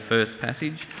first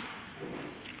passage.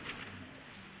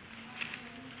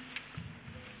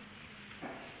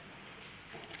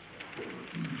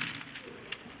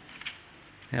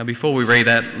 Now, before we read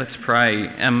that, let's pray.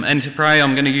 And to pray,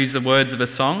 I'm going to use the words of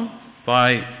a song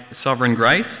by Sovereign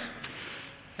Grace,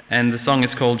 and the song is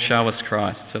called Show Us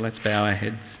Christ. So let's bow our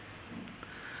heads.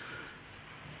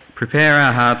 Prepare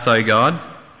our hearts, O God.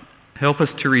 Help us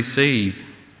to receive.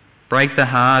 Break the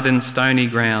hard and stony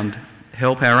ground.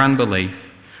 Help our unbelief.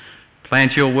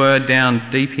 Plant your word down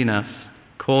deep in us.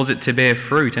 Cause it to bear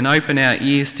fruit and open our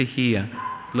ears to hear.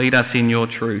 Lead us in your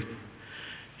truth.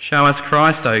 Show us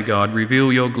Christ, O God.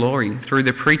 Reveal your glory through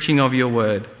the preaching of your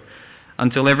word,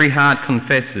 until every heart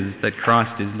confesses that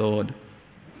Christ is Lord.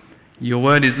 Your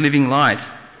word is living light.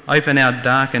 Open our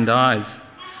darkened eyes.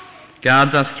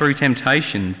 Guards us through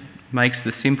temptation. Makes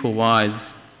the simple wise.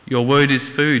 Your word is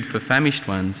food for famished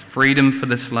ones, freedom for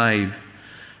the slave,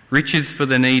 riches for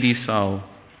the needy soul.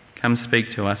 Come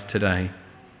speak to us today.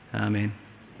 Amen.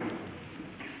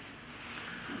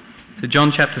 So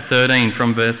John chapter 13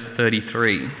 from verse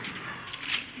 33.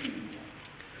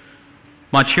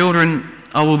 My children,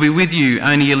 I will be with you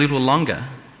only a little longer.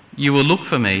 You will look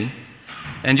for me,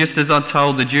 and just as I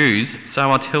told the Jews,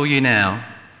 so I tell you now,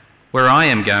 where I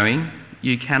am going,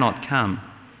 you cannot come.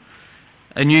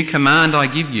 A new command I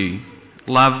give you,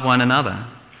 love one another.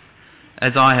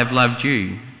 As I have loved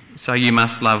you, so you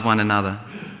must love one another.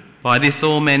 By this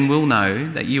all men will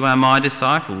know that you are my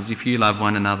disciples, if you love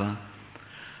one another.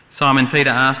 Simon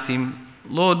Peter asked him,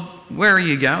 Lord, where are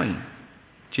you going?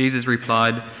 Jesus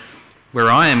replied, where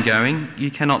I am going,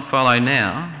 you cannot follow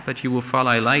now, but you will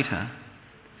follow later.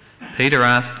 Peter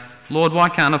asked, Lord, why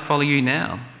can't I follow you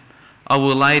now? I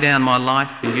will lay down my life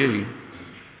for you.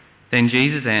 Then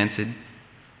Jesus answered,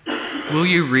 will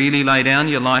you really lay down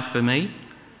your life for me?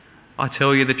 I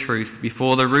tell you the truth,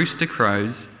 before the rooster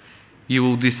crows, you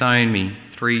will disown me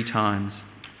 3 times.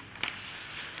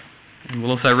 And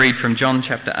we'll also read from John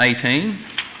chapter 18.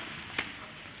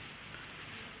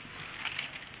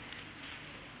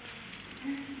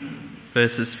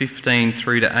 Verses 15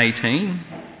 through to 18.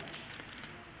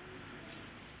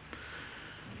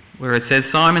 Where it says,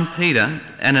 Simon Peter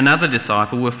and another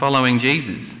disciple were following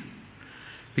Jesus.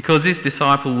 Because this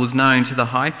disciple was known to the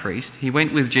high priest, he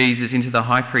went with Jesus into the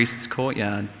high priest's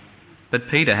courtyard. But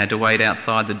Peter had to wait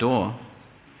outside the door.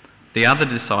 The other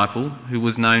disciple, who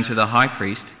was known to the high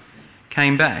priest,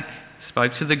 came back,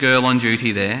 spoke to the girl on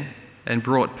duty there, and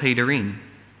brought Peter in.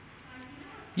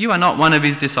 You are not one of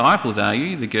his disciples, are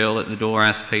you? The girl at the door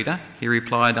asked Peter. He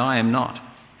replied, I am not.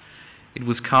 It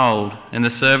was cold, and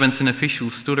the servants and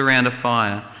officials stood around a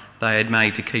fire they had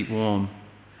made to keep warm.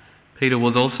 Peter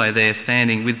was also there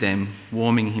standing with them,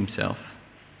 warming himself.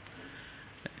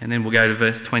 And then we'll go to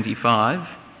verse 25.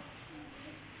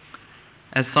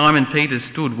 As Simon Peter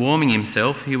stood warming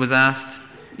himself, he was asked,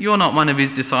 you're not one of his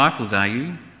disciples, are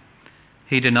you?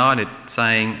 He denied it,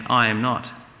 saying, I am not.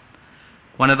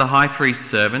 One of the high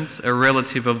priest's servants, a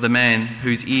relative of the man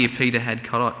whose ear Peter had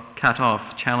cut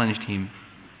off, challenged him.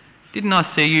 Didn't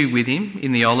I see you with him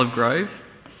in the olive grove?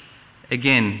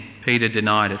 Again, Peter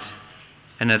denied it,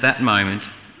 and at that moment,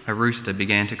 a rooster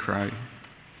began to crow.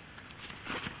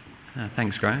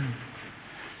 Thanks, Graham.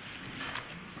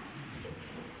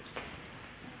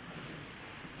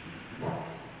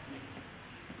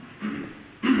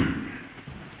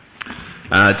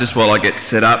 Just while I get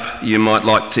set up, you might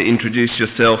like to introduce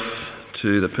yourself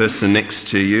to the person next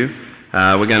to you.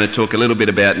 We're going to talk a little bit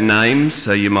about names,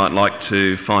 so you might like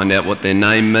to find out what their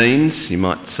name means. You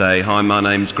might say, hi, my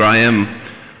name's Graham,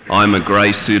 I'm a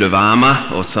grey suit of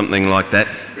armour, or something like that.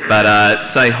 But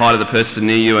say hi to the person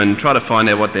near you and try to find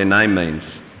out what their name means.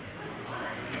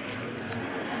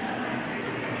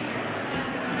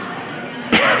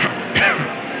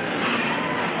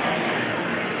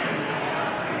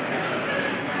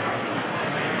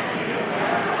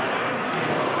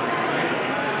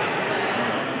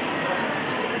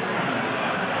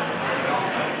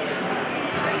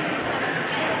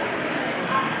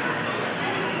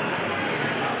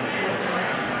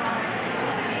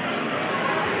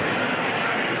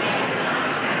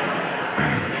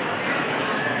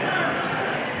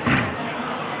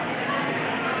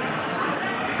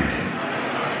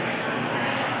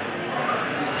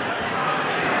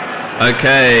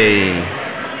 Okay.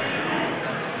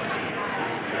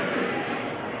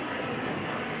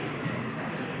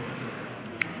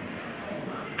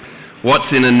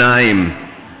 What's in a name?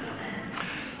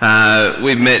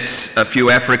 We've met a few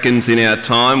Africans in our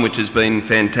time, which has been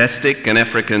fantastic, and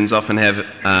Africans often have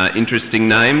interesting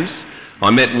names. I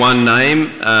met one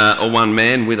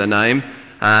man with a name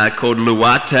called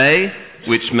Luate,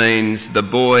 which means the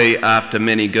boy after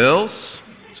many girls.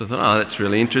 So I thought, oh, that's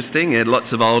really interesting. He had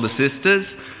lots of older sisters.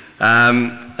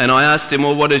 And I asked him,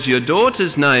 well, what does your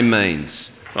daughter's name mean?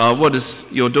 What is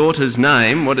your daughter's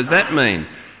name? What does that mean?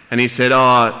 And he said,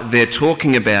 oh, they're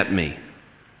talking about me.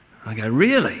 I go,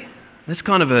 really? That's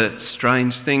kind of a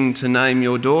strange thing to name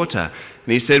your daughter.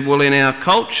 And he said, well, in our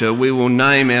culture, we will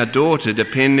name our daughter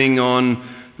depending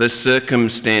on the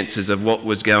circumstances of what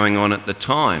was going on at the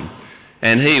time.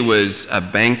 And he was a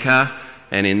banker,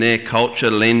 and in their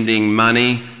culture, lending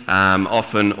money.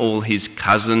 Often all his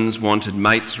cousins wanted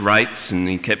mates' rates, and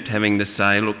he kept having to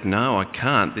say, look, no, I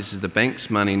can't. This is the bank's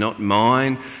money, not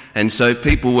mine. And so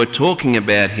people were talking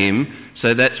about him,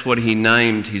 so that's what he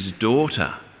named his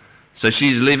daughter. So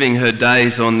she's living her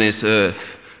days on this earth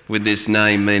with this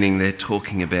name, meaning they're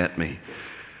talking about me.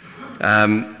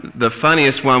 The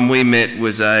funniest one we met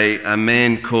was a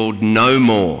man called No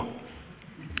More.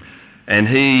 And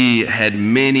he had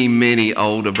many, many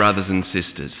older brothers and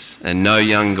sisters and no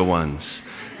younger ones.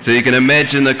 So you can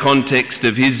imagine the context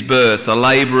of his birth, a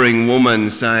labouring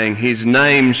woman saying, his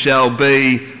name shall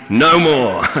be No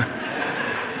More.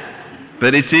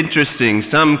 But it's interesting.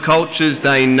 Some cultures,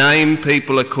 they name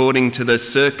people according to the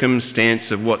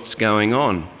circumstance of what's going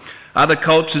on. Other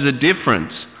cultures are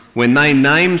different. When they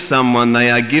name someone, they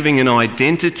are giving an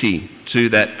identity to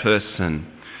that person.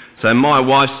 So my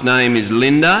wife's name is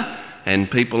Linda, and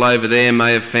people over there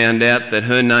may have found out that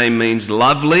her name means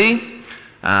lovely.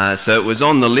 So it was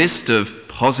on the list of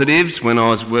positives when I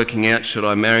was working out, should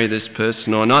I marry this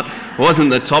person or not? It wasn't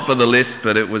the top of the list,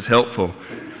 but it was helpful.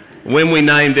 When we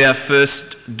named our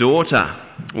first daughter,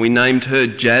 we named her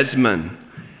Jasmine,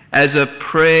 as a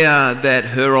prayer that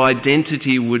her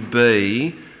identity would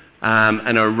be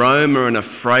an aroma and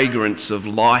a fragrance of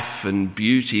life and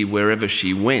beauty wherever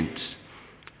she went.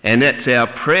 And that's our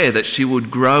prayer, that she would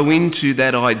grow into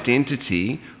that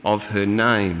identity of her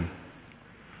name.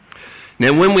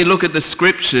 Now, when we look at the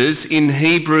scriptures, in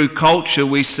Hebrew culture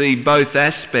we see both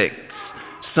aspects.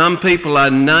 Some people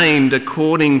are named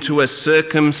according to a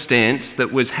circumstance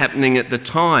that was happening at the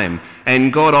time,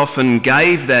 and God often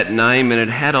gave that name and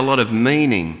it had a lot of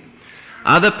meaning.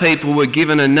 Other people were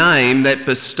given a name that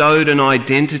bestowed an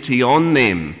identity on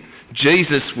them.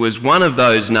 Jesus was one of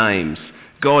those names.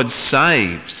 God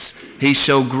saves. He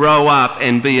shall grow up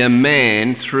and be a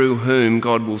man through whom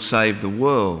God will save the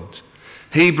world.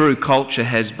 Hebrew culture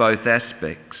has both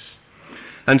aspects.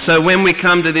 And so when we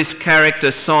come to this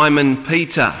character, Simon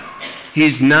Peter,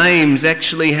 his names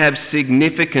actually have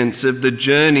significance of the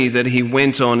journey that he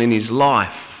went on in his life.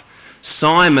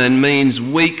 Simon means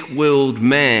weak-willed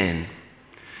man.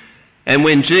 And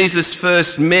when Jesus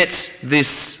first met this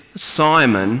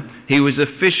Simon, he was a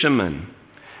fisherman.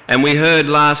 And we heard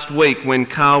last week when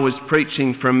Carl was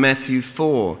preaching from Matthew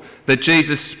 4 that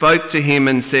Jesus spoke to him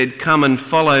and said, come and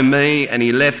follow me. And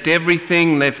he left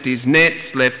everything, left his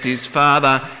nets, left his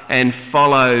father, and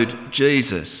followed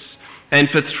Jesus. And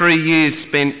for 3 years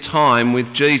spent time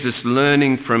with Jesus,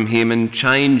 learning from him and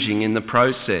changing in the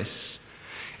process.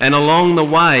 And along the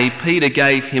way, Peter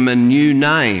gave him a new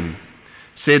name,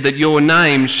 said that your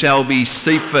name shall be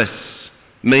Cephas,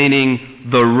 meaning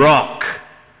the rock.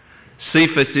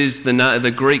 Cephas is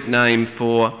the Greek name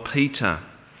for Peter.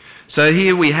 So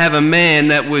here we have a man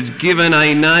that was given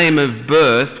a name of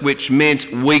birth which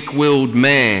meant weak-willed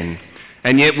man,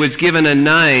 and yet was given a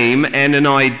name and an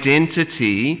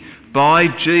identity by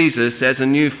Jesus as a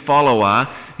new follower.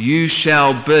 You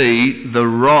shall be the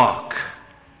rock.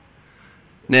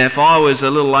 Now, if I was a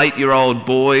little 8-year-old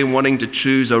boy wanting to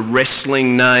choose a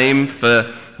wrestling name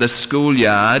for the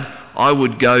schoolyard, I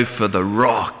would go for the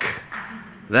Rock.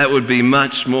 That would be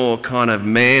much more kind of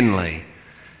manly.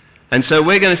 And so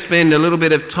we're going to spend a little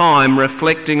bit of time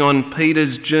reflecting on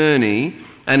Peter's journey,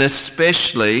 and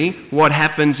especially what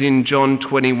happens in John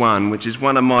 21, which is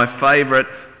one of my favourite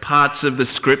parts of the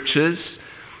scriptures.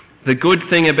 The good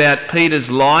thing about Peter's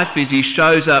life is he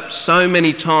shows up so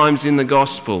many times in the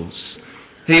Gospels.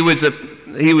 He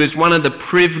was one of the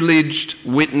privileged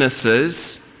witnesses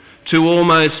to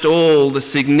almost all the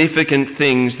significant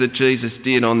things that Jesus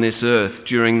did on this earth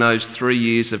during those 3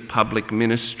 years of public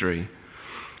ministry.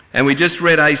 And we just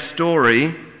read a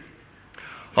story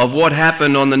of what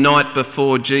happened on the night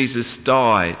before Jesus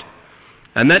died.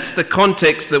 And that's the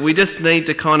context that we just need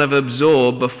to kind of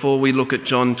absorb before we look at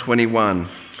John 21.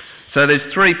 So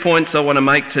there's 3 points I want to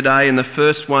make today, and the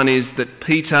first one is that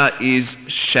Peter is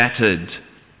shattered.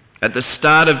 At the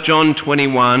start of John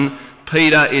 21,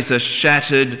 Peter is a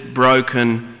shattered,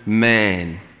 broken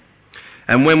man.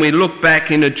 And when we look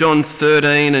back into John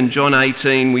 13 and John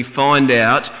 18, we find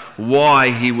out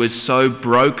why he was so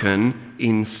broken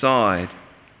inside.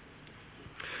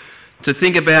 to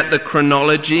think about the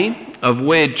chronology of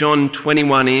where John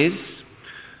 21 is.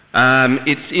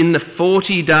 It's in the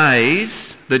 40 days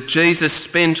that Jesus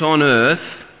spent on earth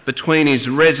between his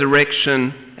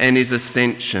resurrection and his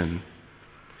ascension.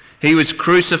 He was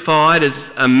crucified as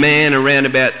a man around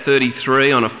about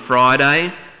 33 on a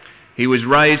Friday. He was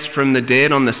raised from the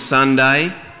dead on the Sunday,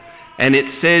 and it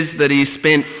says that he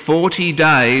spent 40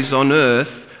 days on earth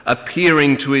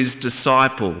appearing to his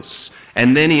disciples,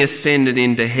 and then he ascended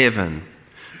into heaven.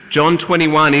 John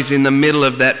 21 is in the middle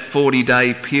of that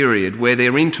 40-day period where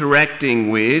they're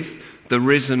interacting with the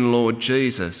risen Lord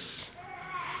Jesus.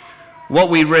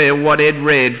 What Ed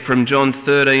read from John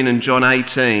 13 and John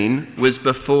 18 was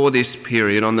before this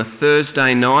period, on the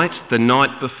Thursday night, the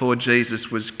night before Jesus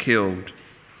was killed.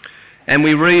 And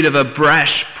we read of a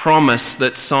brash promise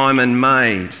that Simon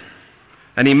made.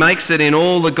 And he makes it in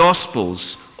all the Gospels.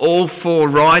 All four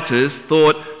writers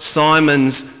thought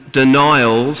Simon's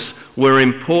denials were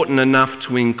important enough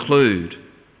to include.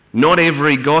 Not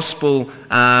every Gospel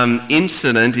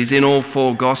incident is in all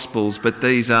four Gospels, but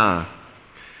these are.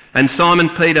 And Simon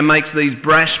Peter makes these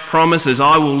brash promises.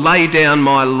 I will lay down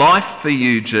my life for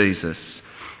you, Jesus.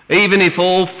 Even if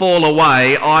all fall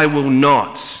away, I will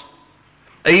not.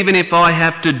 Even if I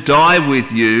have to die with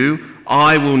you,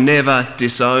 I will never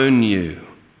disown you.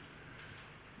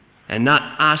 And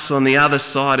not us on the other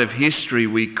side of history,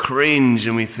 we cringe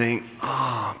and we think,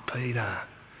 oh, Peter,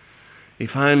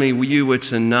 if only you were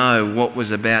to know what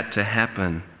was about to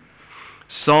happen.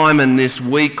 Simon, this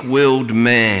weak-willed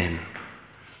man,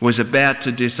 was about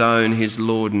to disown his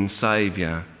Lord and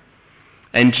Saviour.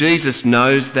 And Jesus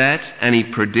knows that, and he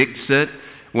predicts it.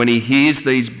 When he hears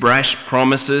these brash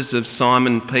promises of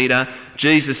Simon Peter,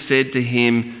 Jesus said to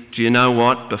him, do you know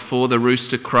what? Before the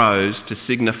rooster crows to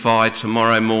signify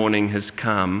tomorrow morning has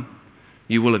come,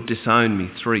 you will have disowned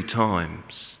me 3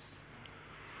 times.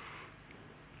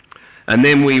 And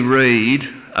then we read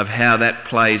of how that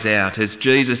plays out. As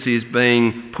Jesus is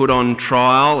being put on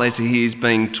trial, as he is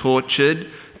being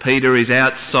tortured, Peter is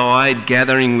outside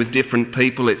gathering with different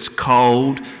people. It's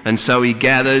cold, and so he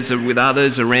gathers with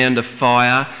others around a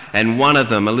fire, and one of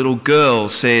them, a little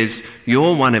girl, says,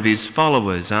 you're one of his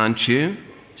followers, aren't you?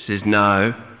 He says,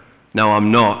 no,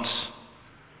 I'm not.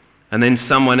 And then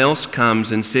someone else comes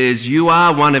and says, you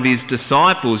are one of his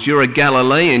disciples. You're a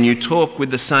Galilean. You talk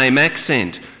with the same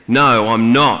accent. No,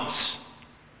 I'm not.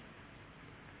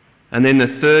 And then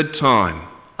the third time,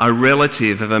 a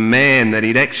relative of a man that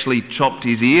he'd actually chopped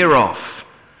his ear off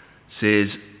says,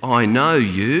 I know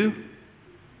you.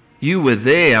 You were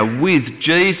there with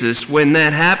Jesus when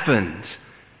that happened.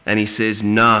 And he says,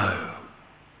 no.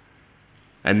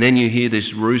 And then you hear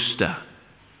this rooster.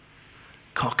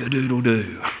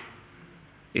 Cock-a-doodle-doo.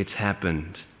 It's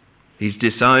happened. He's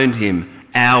disowned him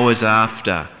hours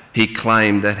after he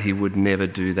claimed that he would never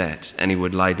do that and he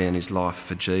would lay down his life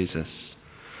for Jesus.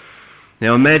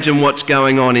 Now imagine what's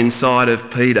going on inside of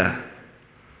Peter.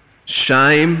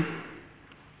 Shame,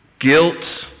 guilt,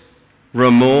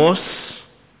 remorse.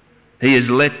 He has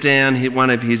let down one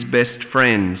of his best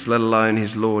friends, let alone his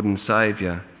Lord and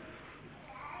Saviour.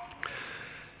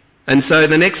 And so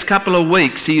the next couple of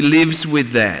weeks he lives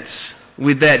with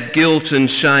that guilt and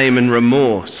shame and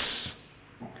remorse.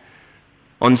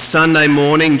 On Sunday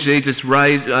morning, Jesus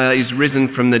is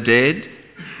risen from the dead.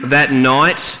 That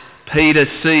night, Peter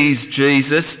sees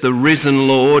Jesus, the risen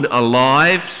Lord,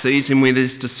 alive, sees him with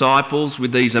his disciples,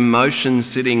 with these emotions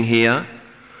sitting here.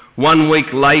 1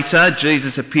 week later,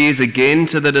 Jesus appears again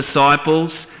to the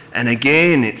disciples, and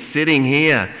again it's sitting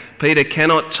here. Peter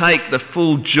cannot take the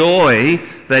full joy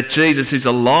that Jesus is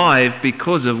alive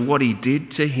because of what he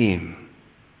did to him.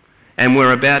 And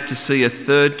we're about to see a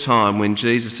third time when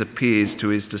Jesus appears to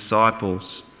his disciples.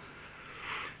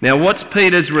 Now, what's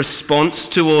Peter's response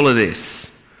to all of this?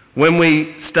 When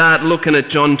we start looking at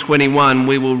John 21,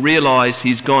 we will realise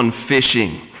he's gone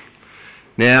fishing.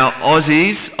 Now,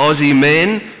 Aussie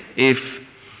men, if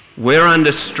we're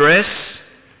under stress,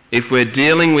 if we're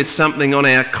dealing with something on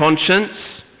our conscience,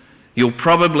 you'll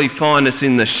probably find us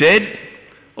in the shed,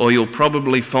 or you'll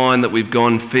probably find that we've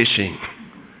gone fishing.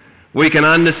 We can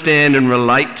understand and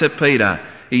relate to Peter.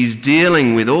 He's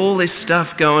dealing with all this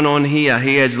stuff going on here.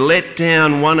 He has let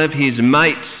down one of his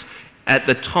mates at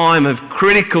the time of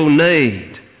critical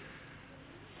need.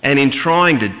 And in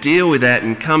trying to deal with that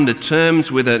and come to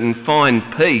terms with it and find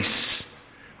peace,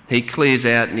 he clears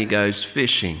out and he goes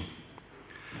fishing.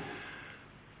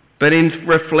 But in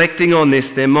reflecting on this,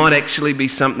 there might actually be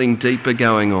something deeper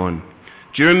going on.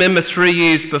 Do you remember 3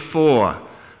 years before,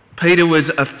 Peter was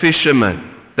a fisherman.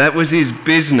 That was his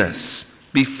business.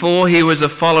 Before he was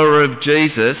a follower of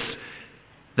Jesus,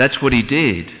 that's what he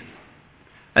did.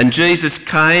 And Jesus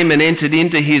came and entered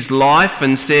into his life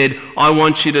and said, I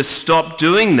want you to stop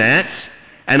doing that,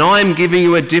 and I'm giving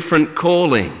you a different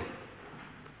calling.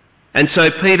 And so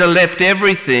Peter left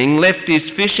everything, left his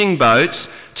fishing boats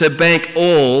to bank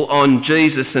all on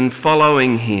Jesus and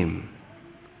following him.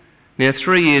 Now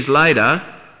 3 years later,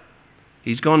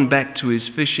 he's gone back to his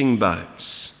fishing boats.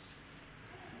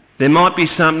 There might be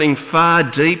something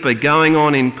far deeper going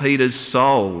on in Peter's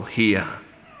soul here.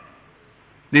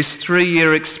 This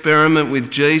 3-year experiment with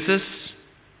Jesus,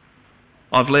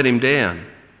 I've let him down.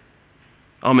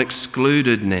 I'm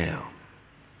excluded now.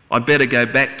 I better go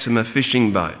back to my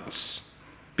fishing boats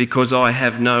because I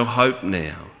have no hope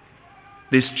now.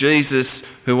 This Jesus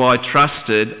who I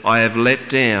trusted, I have let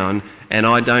down, and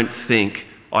I don't think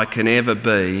I can ever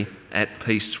be at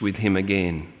peace with him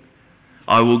again.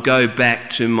 I will go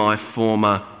back to my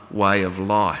former way of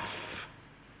life.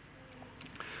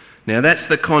 Now that's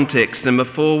the context, and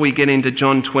before we get into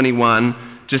John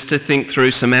 21, just to think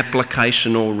through some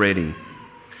application already.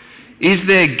 Is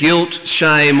there guilt,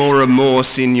 shame or remorse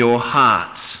in your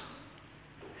heart?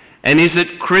 And is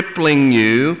it crippling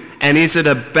you, and is it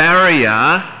a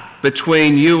barrier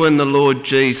between you and the Lord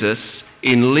Jesus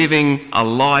in living a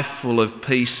life full of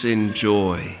peace and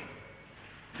joy?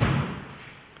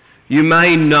 You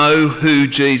may know who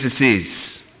Jesus is.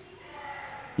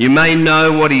 You may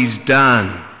know what he's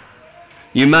done.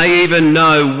 You may even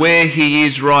know where he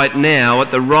is right now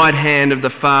at the right hand of the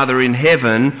Father in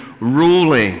heaven,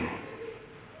 ruling.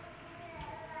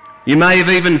 You may have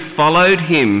even followed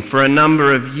him for a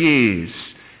number of years,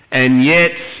 and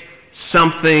yet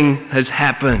something has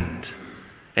happened,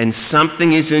 and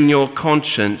something is in your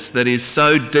conscience that is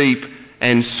so deep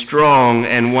and strong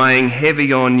and weighing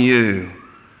heavy on you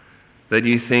that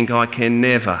you think, I can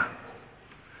never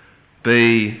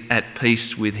be at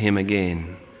peace with him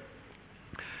again.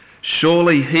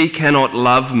 Surely he cannot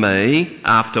love me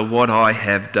after what I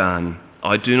have done.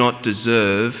 I do not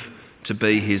deserve to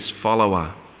be his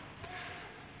follower.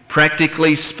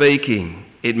 Practically speaking,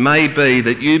 it may be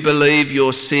that you believe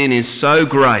your sin is so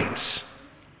great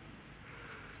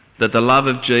that the love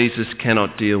of Jesus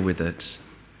cannot deal with it.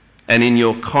 And in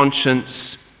your conscience,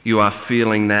 you are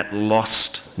feeling that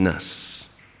lostness.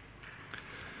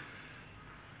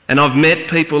 And I've met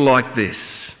people like this,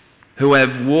 who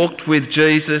have walked with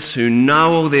Jesus, who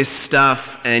know all this stuff,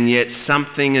 and yet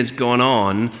something has gone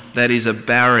on that is a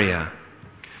barrier.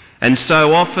 And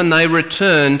so often they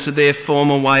return to their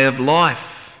former way of life,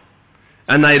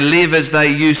 and they live as they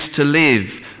used to live.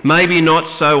 Maybe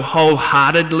not so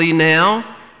wholeheartedly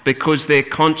now, because their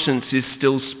conscience is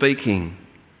still speaking.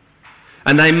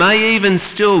 And they may even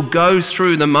still go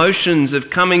through the motions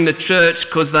of coming to church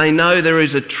because they know there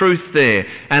is a truth there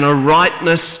and a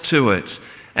rightness to it.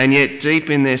 And yet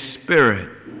deep in their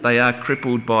spirit, they are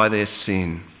crippled by their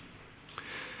sin.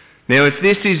 Now, if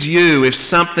this is you, if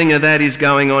something of that is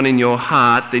going on in your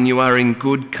heart, then you are in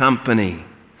good company.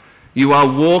 You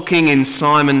are walking in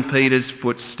Simon Peter's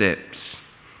footsteps.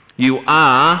 You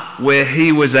are where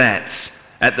he was at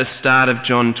the start of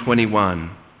John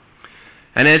 21.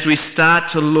 And as we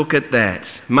start to look at that,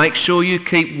 make sure you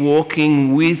keep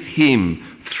walking with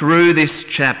him through this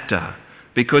chapter,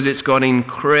 because it's got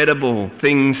incredible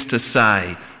things to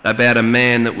say about a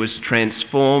man that was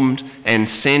transformed and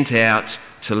sent out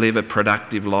to live a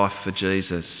productive life for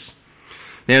Jesus.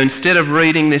 Now, instead of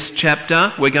reading this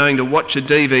chapter, we're going to watch a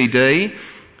DVD.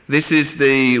 This is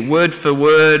the word for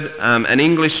word, an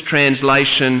English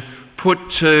translation put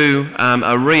to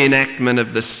a reenactment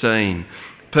of the scene.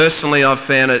 Personally, I've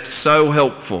found it so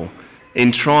helpful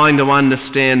in trying to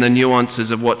understand the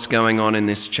nuances of what's going on in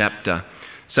this chapter.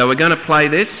 So we're going to play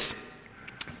this.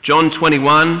 John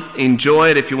 21, enjoy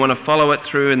it. If you want to follow it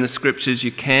through in the scriptures,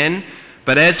 you can.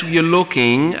 But as you're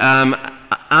looking,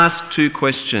 ask 2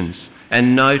 questions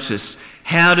and notice,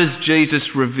 how does Jesus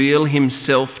reveal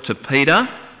himself to Peter?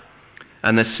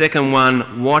 And the second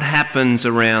one, what happens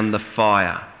around the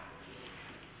fire?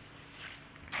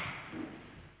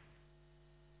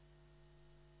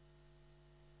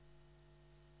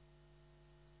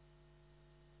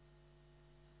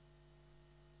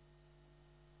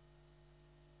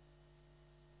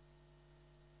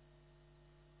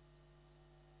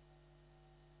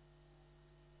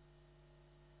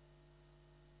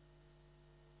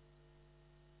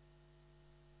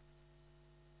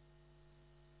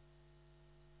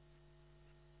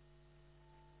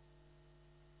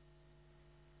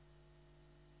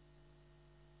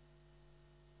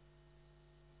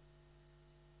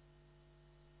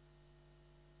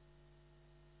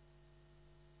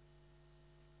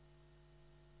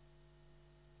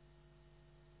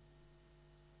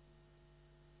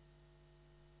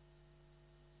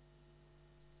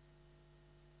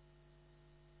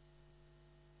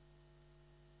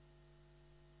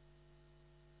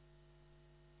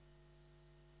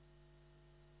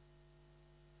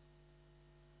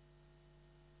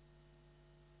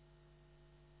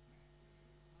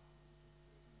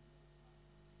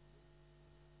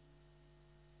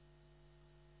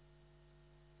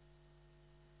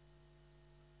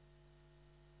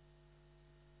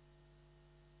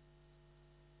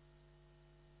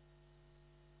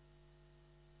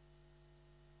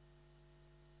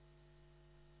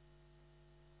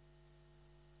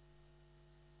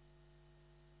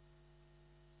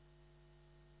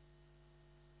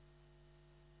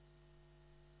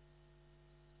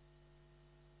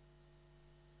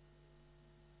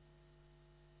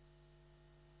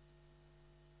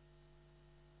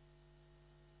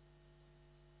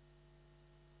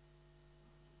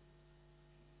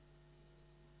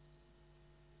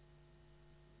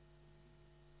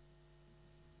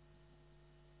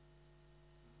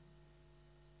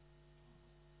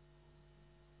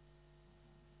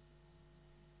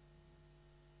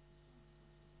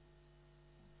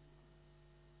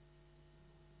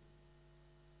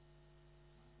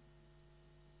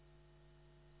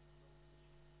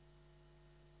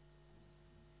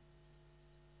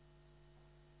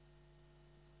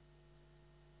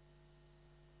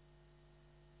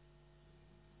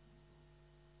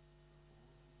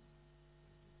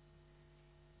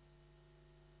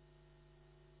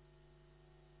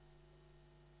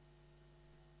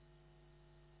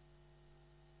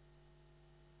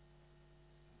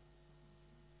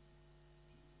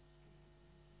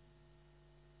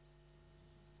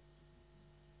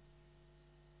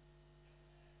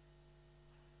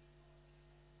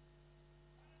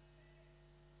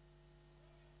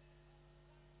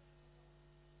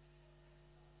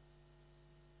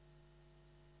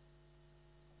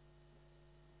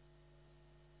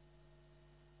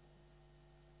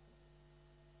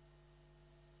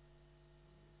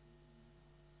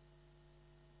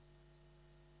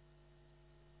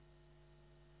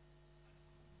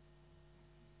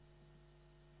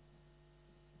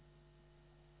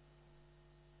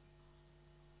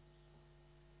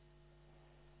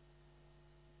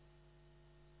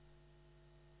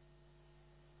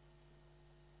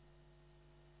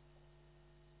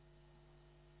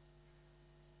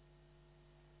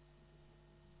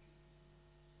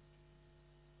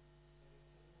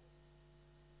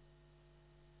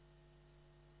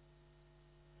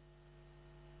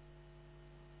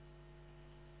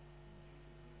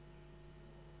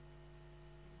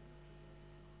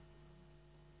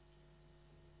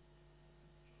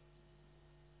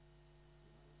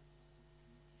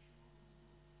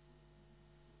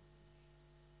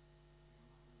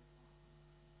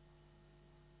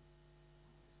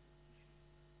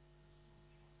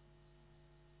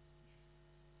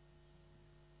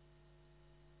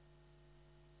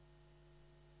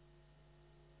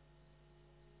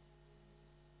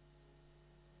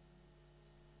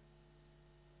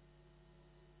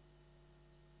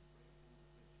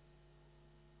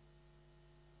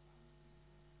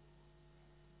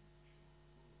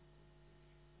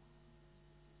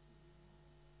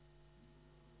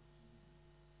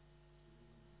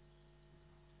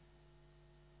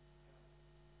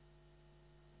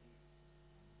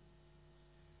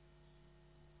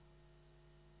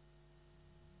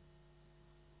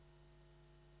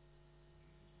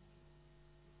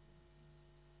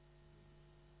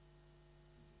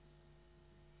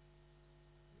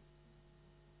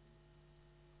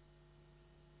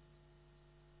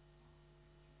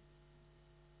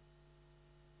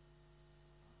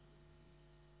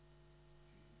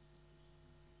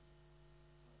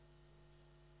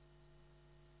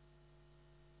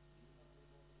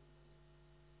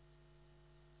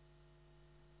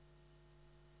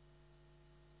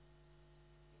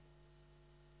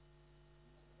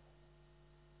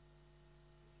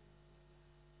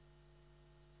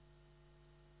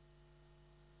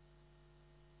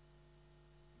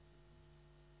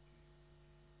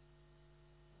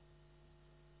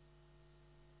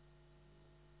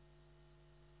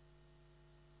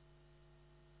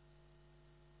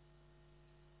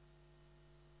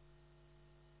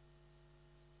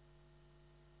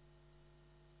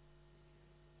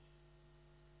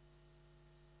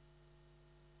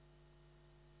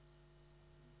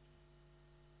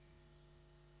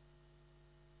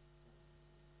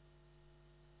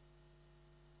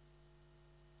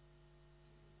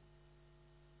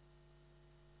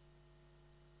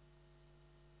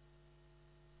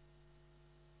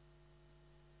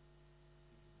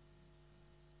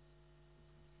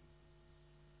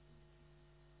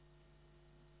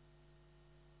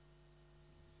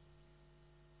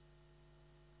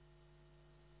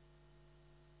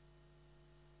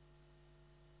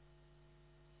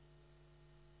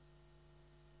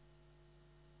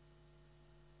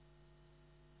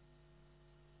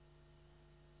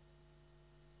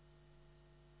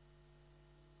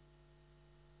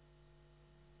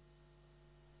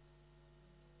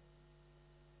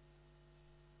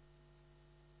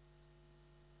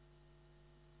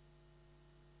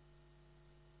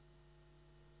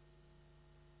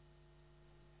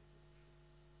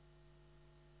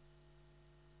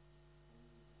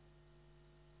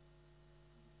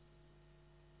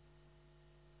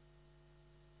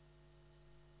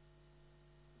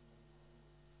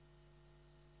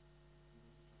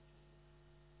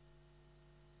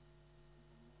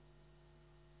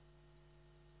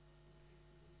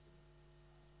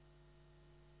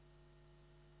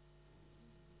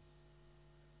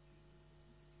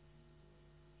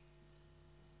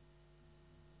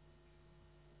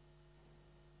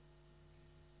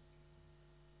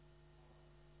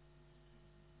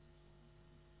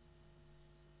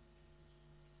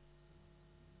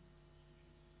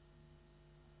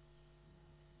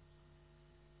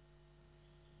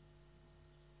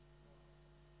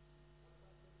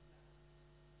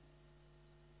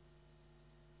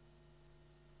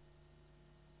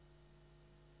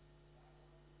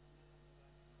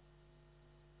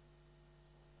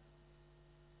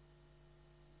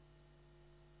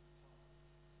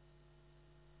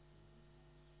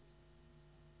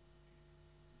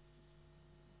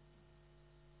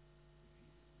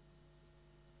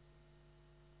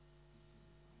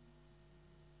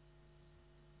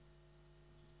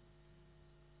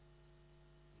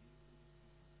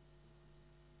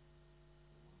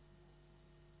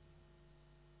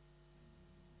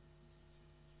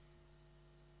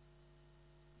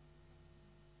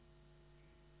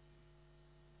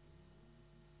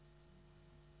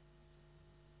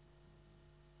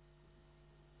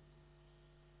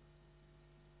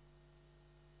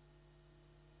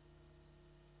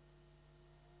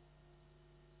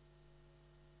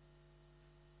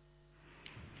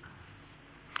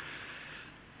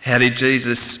 How did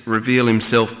Jesus reveal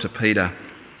himself to Peter?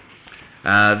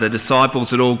 The disciples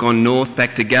had all gone north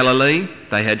back to Galilee.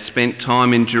 They had spent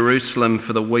time in Jerusalem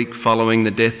for the week following the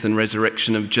death and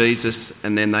resurrection of Jesus,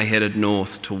 and then they headed north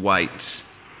to wait.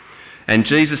 And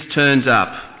Jesus turns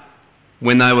up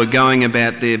when they were going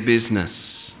about their business.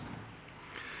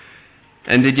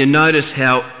 And did you notice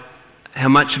how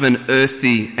much of an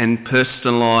earthy and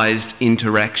personalised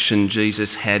interaction Jesus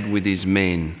had with his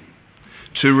men?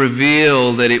 To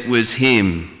reveal that it was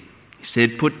him. He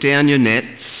said, "Put down your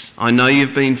nets. I know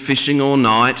you've been fishing all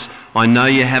night. I know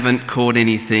you haven't caught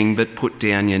anything, but put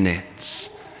down your nets."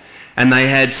 And they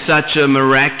had such a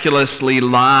miraculously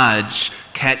large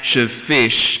catch of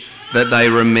fish that they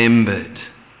remembered.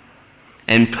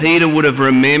 And Peter would have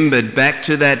remembered back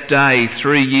to that day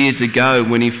 3 years ago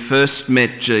when he first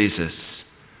met Jesus.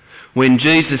 When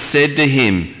Jesus said to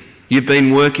him, "You've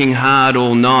been working hard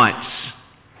all night.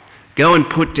 Go and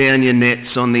put down your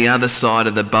nets on the other side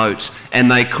of the boat." And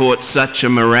they caught such a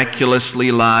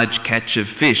miraculously large catch of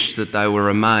fish that they were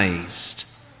amazed.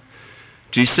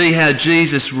 Do you see how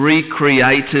Jesus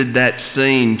recreated that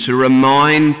scene to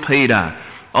remind Peter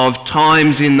of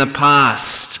times in the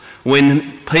past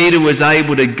when Peter was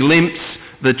able to glimpse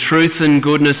the truth and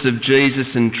goodness of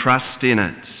Jesus and trust in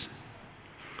it?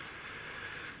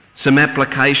 Some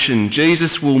application.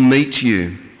 Jesus will meet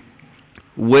you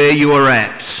where you are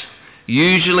at.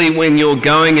 Usually when you're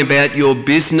going about your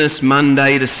business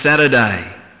Monday to Saturday,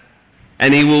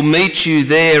 and he will meet you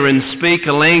there and speak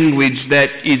a language that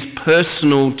is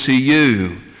personal to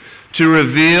you, to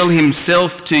reveal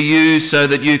himself to you so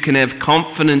that you can have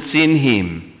confidence in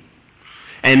him.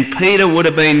 And Peter would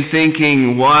have been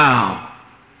thinking, wow,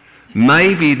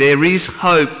 maybe there is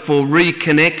hope for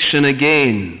reconnection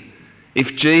again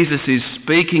if Jesus is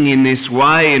speaking in this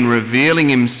way and revealing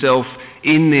himself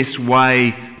in this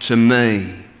way to me.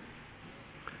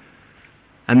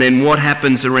 And then what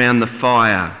happens around the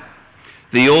fire?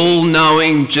 The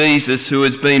all-knowing Jesus, who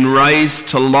has been raised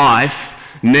to life,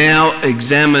 now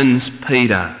examines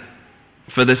Peter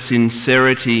for the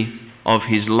sincerity of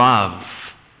his love.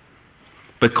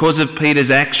 Because of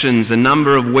Peter's actions a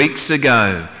number of weeks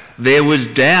ago, there was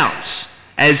doubt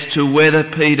as to whether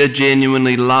Peter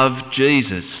genuinely loved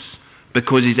Jesus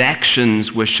because his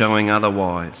actions were showing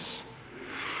otherwise.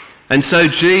 And so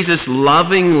Jesus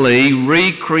lovingly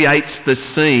recreates the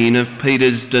scene of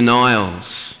Peter's denials.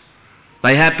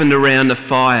 They happened around a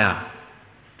fire.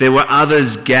 There were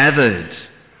others gathered,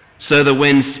 so that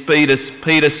when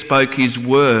Peter spoke his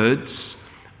words,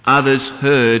 others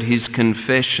heard his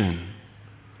confession.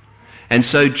 And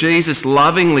so Jesus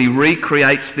lovingly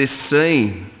recreates this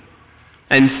scene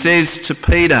and says to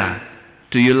Peter,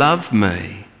 "Do you love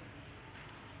me?"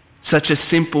 Such a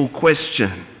simple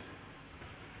question.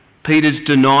 Peter's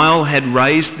denial had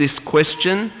raised this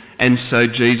question, and so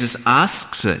Jesus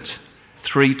asks it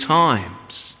 3 times.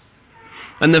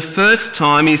 And the first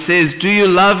time he says, "Do you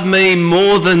love me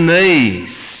more than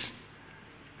these?"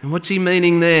 And what's he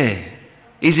meaning there?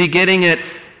 Is he getting at,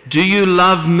 do you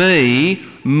love me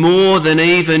more than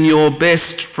even your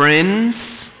best friends?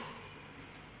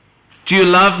 Do you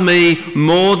love me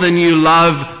more than you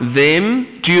love them?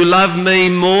 Do you love me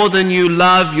more than you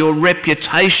love your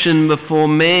reputation before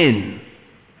men?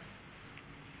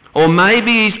 Or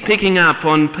maybe he's picking up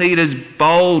on Peter's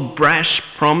bold, brash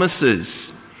promises.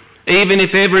 Even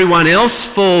if everyone else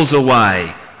falls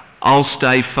away, I'll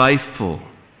stay faithful.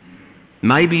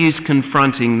 Maybe he's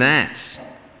confronting that.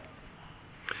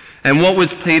 And what was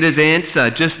Peter's answer?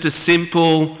 Just a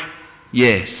simple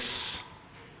yes.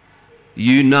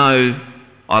 You know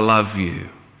I love you.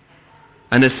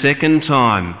 And a second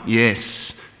time, yes,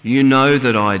 you know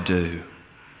that I do.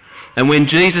 And when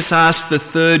Jesus asked the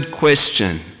third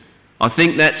question, I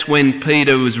think that's when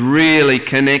Peter was really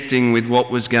connecting with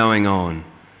what was going on.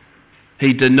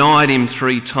 He denied him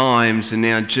 3 times, and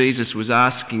now Jesus was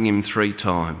asking him 3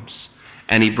 times.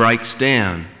 And he breaks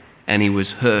down, and he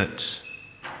was hurt.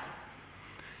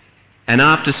 And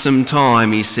after some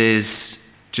time he says,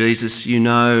 "Jesus, you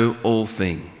know all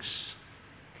things.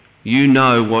 You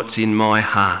know what's in my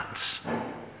heart.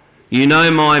 You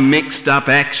know my mixed up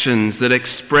actions that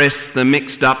express the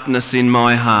mixed upness in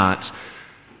my heart.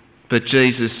 But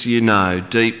Jesus, you know,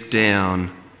 deep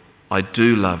down, I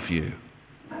do love you.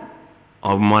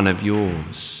 I'm one of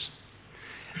yours."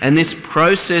 And this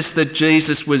process that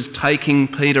Jesus was taking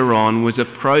Peter on was a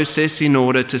process in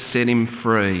order to set him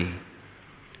free.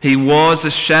 He was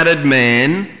a shattered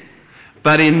man,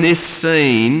 but in this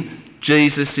scene,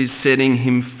 Jesus is setting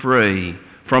him free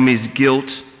from his guilt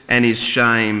and his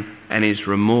shame and his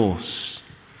remorse.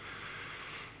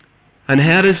 And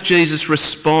how does Jesus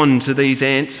respond to these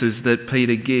answers that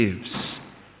Peter gives?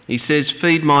 He says,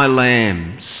 feed my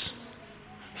lambs,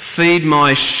 feed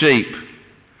my sheep,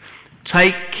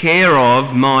 take care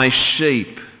of my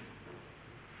sheep.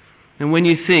 And when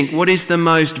you think, what is the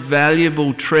most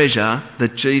valuable treasure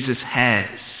that Jesus has?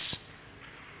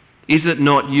 Is it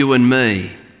not you and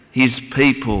me, his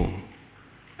people,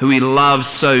 who he loves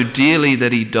so dearly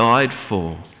that he died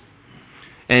for?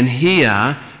 And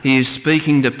here he is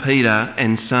speaking to Peter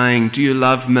and saying, do you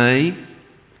love me?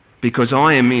 Because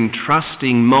I am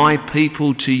entrusting my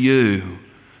people to you.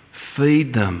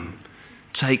 Feed them,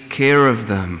 take care of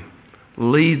them,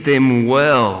 lead them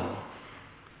well.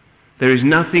 There is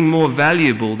nothing more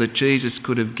valuable that Jesus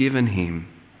could have given him.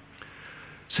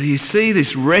 So you see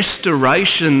this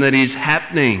restoration that is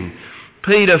happening.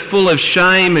 Peter, full of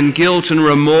shame and guilt and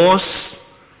remorse,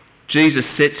 Jesus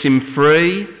sets him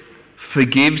free,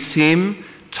 forgives him,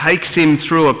 takes him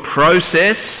through a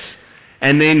process,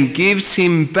 and then gives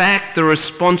him back the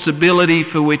responsibility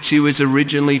for which he was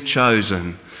originally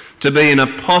chosen, to be an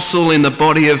apostle in the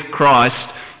body of Christ,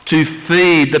 to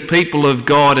feed the people of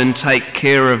God and take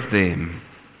care of them.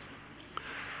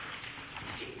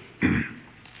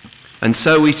 And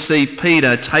so we see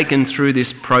Peter taken through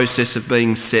this process of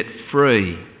being set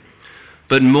free.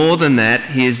 But more than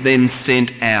that, he is then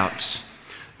sent out.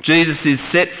 Jesus is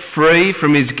set free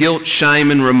from his guilt,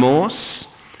 shame and remorse,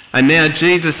 and now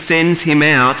Jesus sends him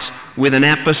out with an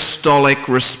apostolic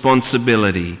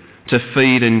responsibility to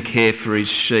feed and care for his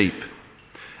sheep.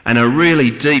 And a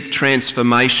really deep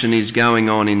transformation is going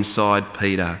on inside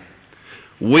Peter.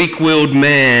 Weak-willed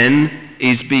man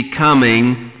is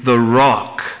becoming the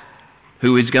rock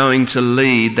who is going to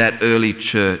lead that early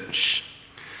church.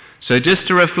 So just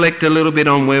to reflect a little bit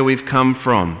on where we've come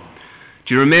from.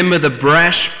 Do you remember the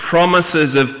brash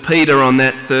promises of Peter on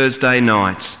that Thursday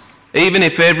night? Even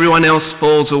if everyone else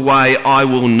falls away, I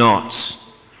will not.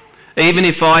 Even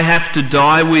if I have to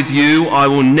die with you, I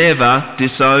will never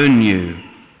disown you.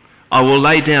 I will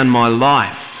lay down my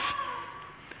life.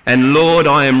 And Lord,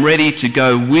 I am ready to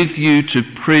go with you to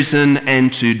prison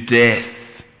and to death.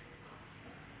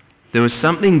 There was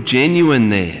something genuine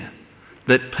there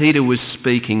that Peter was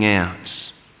speaking out.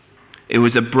 It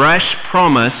was a brash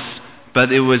promise, but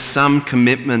there was some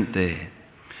commitment there.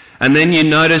 And then you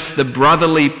notice the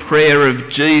brotherly prayer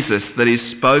of Jesus that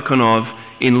is spoken of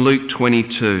in Luke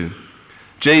 22.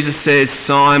 Jesus says,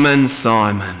 Simon,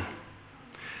 Simon,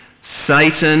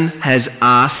 Satan has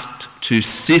asked to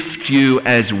sift you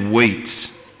as wheat,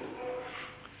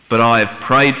 but I have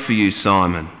prayed for you,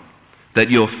 Simon,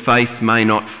 that your faith may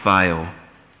not fail.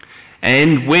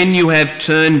 And when you have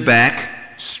turned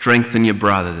back, strengthen your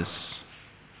brothers.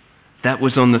 That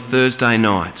was on the Thursday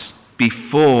night,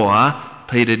 before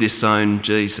Peter disowned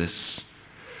Jesus.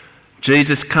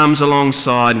 Jesus comes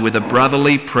alongside with a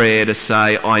brotherly prayer to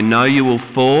say, I know you will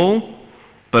fall,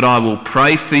 but I will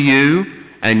pray for you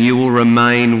and you will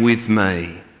remain with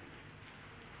me.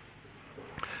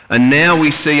 And now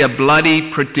we see a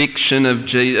bloody prediction of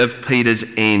Peter's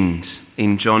end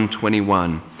in John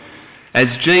 21. As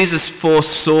Jesus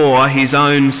foresaw his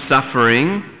own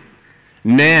suffering,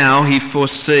 now he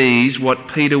foresees what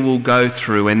Peter will go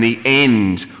through and the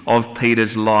end of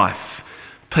Peter's life.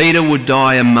 Peter would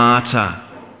die a martyr.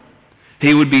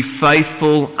 He would be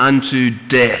faithful unto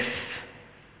death.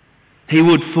 He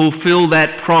would fulfill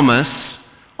that promise,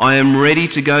 I am ready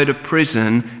to go to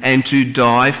prison and to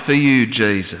die for you,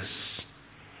 Jesus.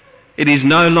 It is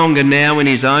no longer now in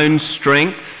his own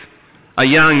strength, a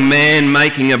young man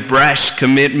making a brash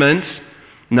commitment.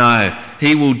 No,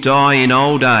 he will die in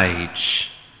old age.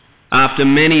 After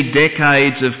many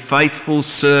decades of faithful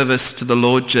service to the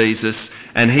Lord Jesus,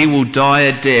 and he will die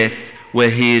a death where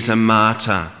he is a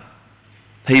martyr.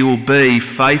 He will be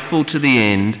faithful to the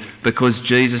end because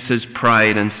Jesus has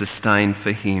prayed and sustained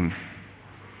for him.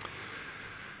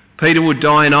 Peter would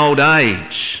die in old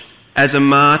age as a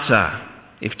martyr.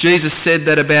 If Jesus said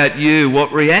that about you,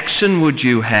 what reaction would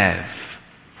you have?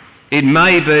 It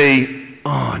may be,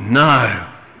 oh no,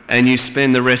 and you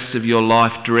spend the rest of your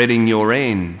life dreading your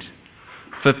end.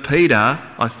 For Peter,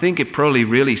 I think it probably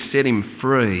really set him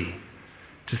free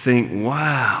to think,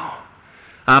 wow,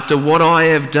 after what I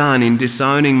have done in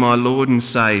disowning my Lord and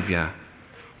Saviour,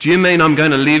 do you mean I'm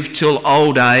going to live till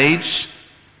old age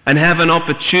and have an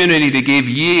opportunity to give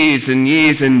years and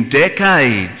years and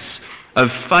decades of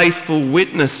faithful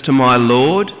witness to my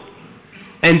Lord?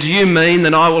 And do you mean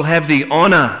that I will have the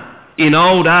honour in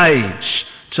old age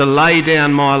to lay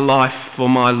down my life for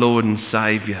my Lord and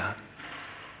Saviour?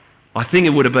 I think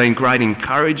it would have been great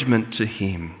encouragement to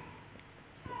him.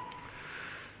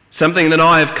 Something that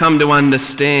I have come to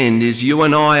understand is you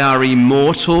and I are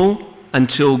immortal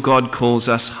until God calls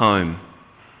us home.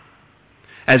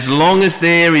 As long as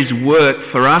there is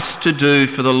work for us to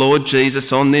do for the Lord Jesus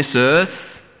on this earth,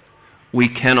 we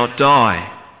cannot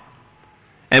die.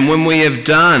 And when we have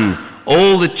done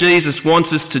all that Jesus wants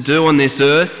us to do on this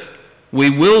earth, we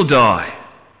will die.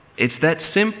 It's that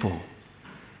simple.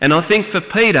 And I think for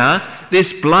Peter, this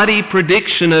bloody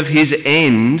prediction of his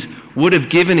end would have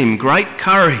given him great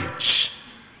courage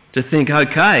to think,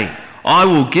 okay, I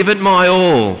will give it my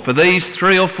all for these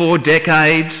 3 or 4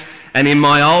 decades, and in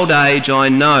my old age I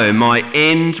know my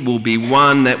end will be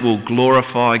one that will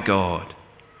glorify God.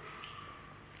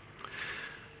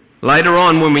 Later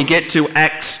on, when we get to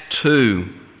Acts 2,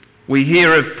 we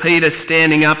hear of Peter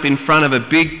standing up in front of a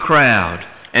big crowd,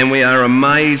 and we are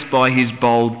amazed by his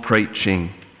bold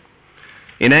preaching.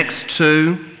 In Acts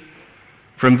 2,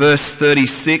 from verse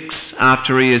 36,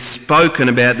 after he has spoken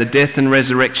about the death and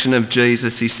resurrection of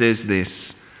Jesus, he says this,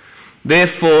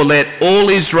 "Therefore let all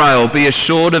Israel be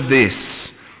assured of this,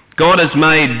 God has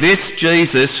made this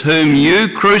Jesus, whom you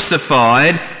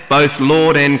crucified, both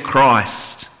Lord and Christ."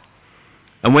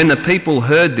 And when the people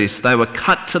heard this, they were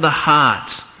cut to the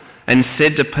heart and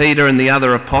said to Peter and the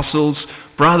other apostles,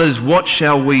 "Brothers, what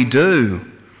shall we do?"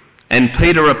 And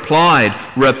Peter replied,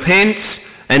 "Repent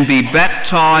and be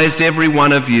baptized, every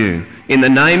one of you, in the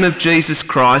name of Jesus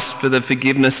Christ for the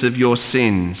forgiveness of your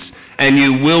sins, and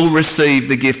you will receive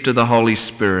the gift of the Holy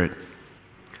Spirit.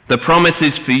 The promise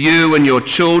is for you and your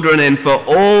children and for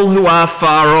all who are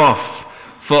far off,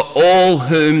 for all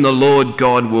whom the Lord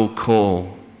God will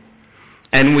call."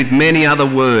 And with many other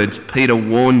words, Peter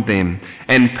warned them,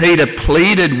 and Peter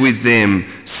pleaded with them,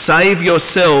 "Save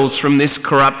yourselves from this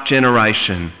corrupt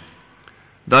generation."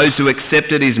 Those who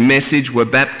accepted his message were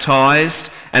baptized,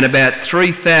 and about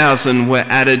 3,000 were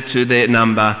added to their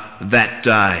number that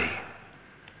day.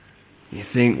 You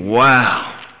think, wow,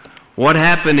 what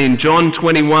happened in John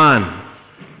 21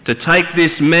 to take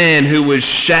this man who was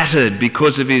shattered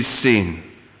because of his sin,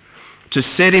 to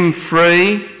set him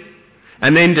free,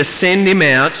 and then to send him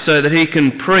out so that he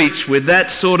can preach with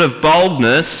that sort of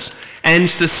boldness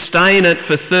and sustain it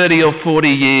for 30 or 40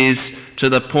 years to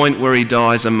the point where he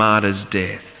dies a martyr's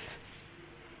death.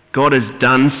 God has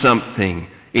done something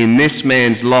in this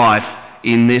man's life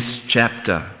in this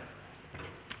chapter.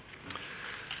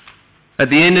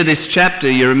 At the end of this chapter,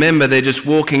 you remember they're just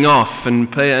walking off,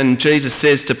 and Jesus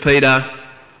says to Peter,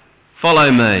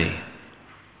 "Follow me."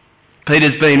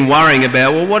 Peter's been worrying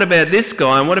about, well, what about this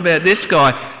guy and what about this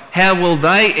guy? How will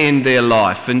they end their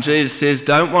life? And Jesus says,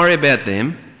 don't worry about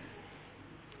them.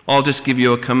 I'll just give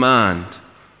you a command.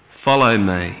 Follow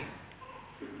me.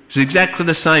 It's exactly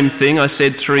the same thing I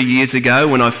said 3 years ago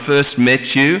when I first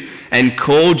met you and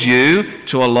called you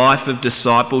to a life of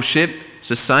discipleship. It's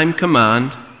the same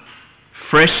command.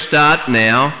 Fresh start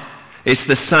now. It's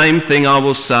the same thing I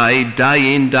will say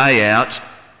day in, day out.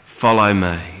 Follow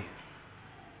me.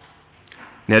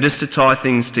 Now, just to tie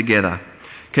things together,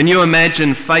 can you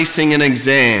imagine facing an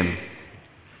exam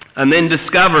and then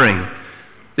discovering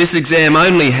this exam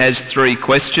only has 3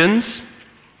 questions,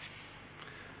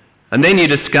 and then you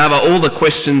discover all the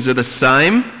questions are the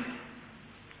same,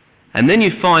 and then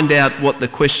you find out what the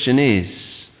question is?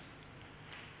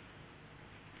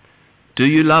 Do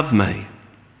you love me?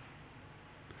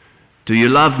 Do you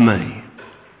love me?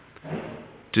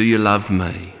 Do you love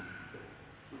me?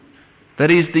 That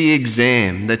is the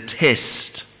exam, the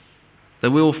test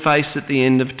that we will face at the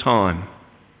end of time.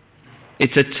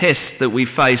 It's a test that we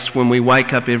face when we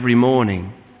wake up every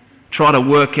morning, try to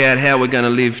work out how we're going to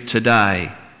live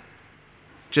today.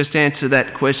 Just answer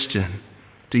that question.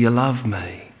 Do you love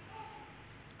me?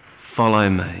 Follow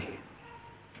me.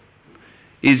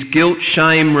 Is guilt,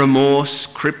 shame, remorse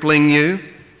crippling you?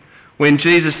 When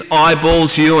Jesus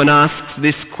eyeballs you and asks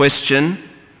this question,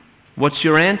 what's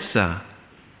your answer?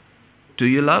 Do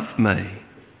you love me?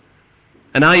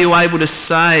 And are you able to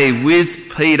say with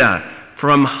Peter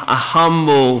from a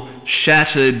humble,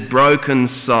 shattered, broken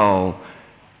soul,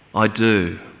 I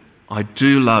do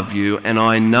love you, and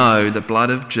I know the blood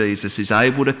of Jesus is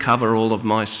able to cover all of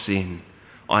my sin.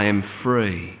 I am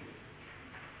free.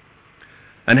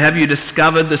 And have you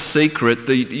discovered the secret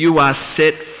that you are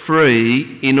set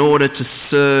free in order to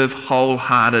serve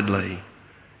wholeheartedly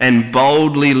and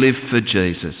boldly live for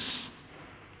Jesus?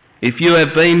 If you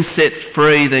have been set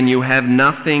free, then you have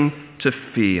nothing to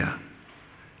fear.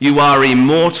 You are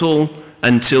immortal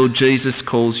until Jesus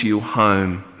calls you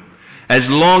home. As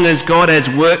long as God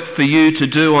has work for you to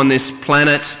do on this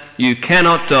planet, you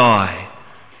cannot die.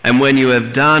 And when you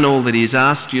have done all that He's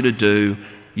asked you to do,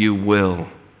 you will.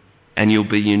 And you'll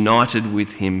be united with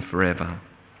Him forever.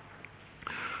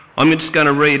 I'm just going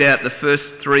to read out the first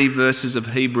 3 verses of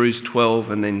Hebrews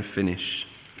 12 and then finish.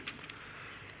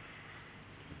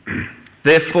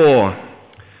 Therefore,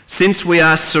 since we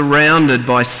are surrounded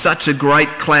by such a great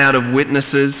cloud of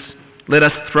witnesses, let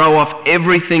us throw off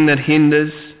everything that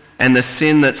hinders and the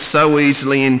sin that so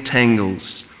easily entangles,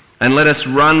 and let us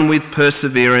run with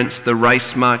perseverance the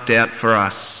race marked out for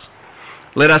us.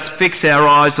 Let us fix our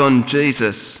eyes on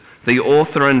Jesus, the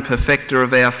author and perfecter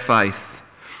of our faith,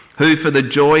 who for the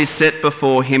joy set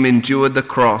before him endured the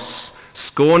cross,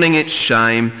 scorning its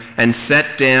shame, and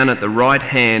sat down at the right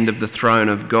hand of the throne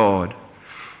of God.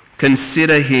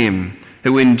 Consider him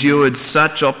who endured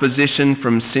such opposition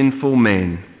from sinful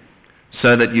men,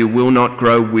 so that you will not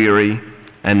grow weary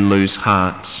and lose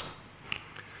heart.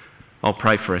 I'll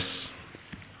pray for us.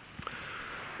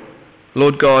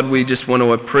 Lord God, we just want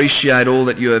to appreciate all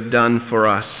that you have done for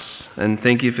us, and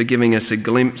thank you for giving us a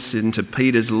glimpse into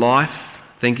Peter's life.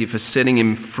 Thank you for setting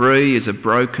him free as a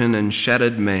broken and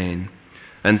shattered man.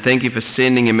 And thank you for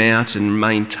sending him out and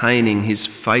maintaining his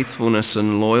faithfulness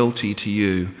and loyalty to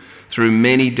you through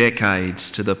many decades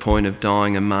to the point of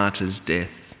dying a martyr's death.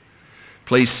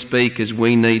 Please speak as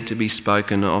we need to be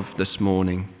spoken of this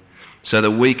morning, so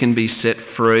that we can be set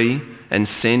free and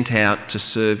sent out to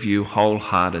serve you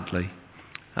wholeheartedly.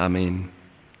 Amen.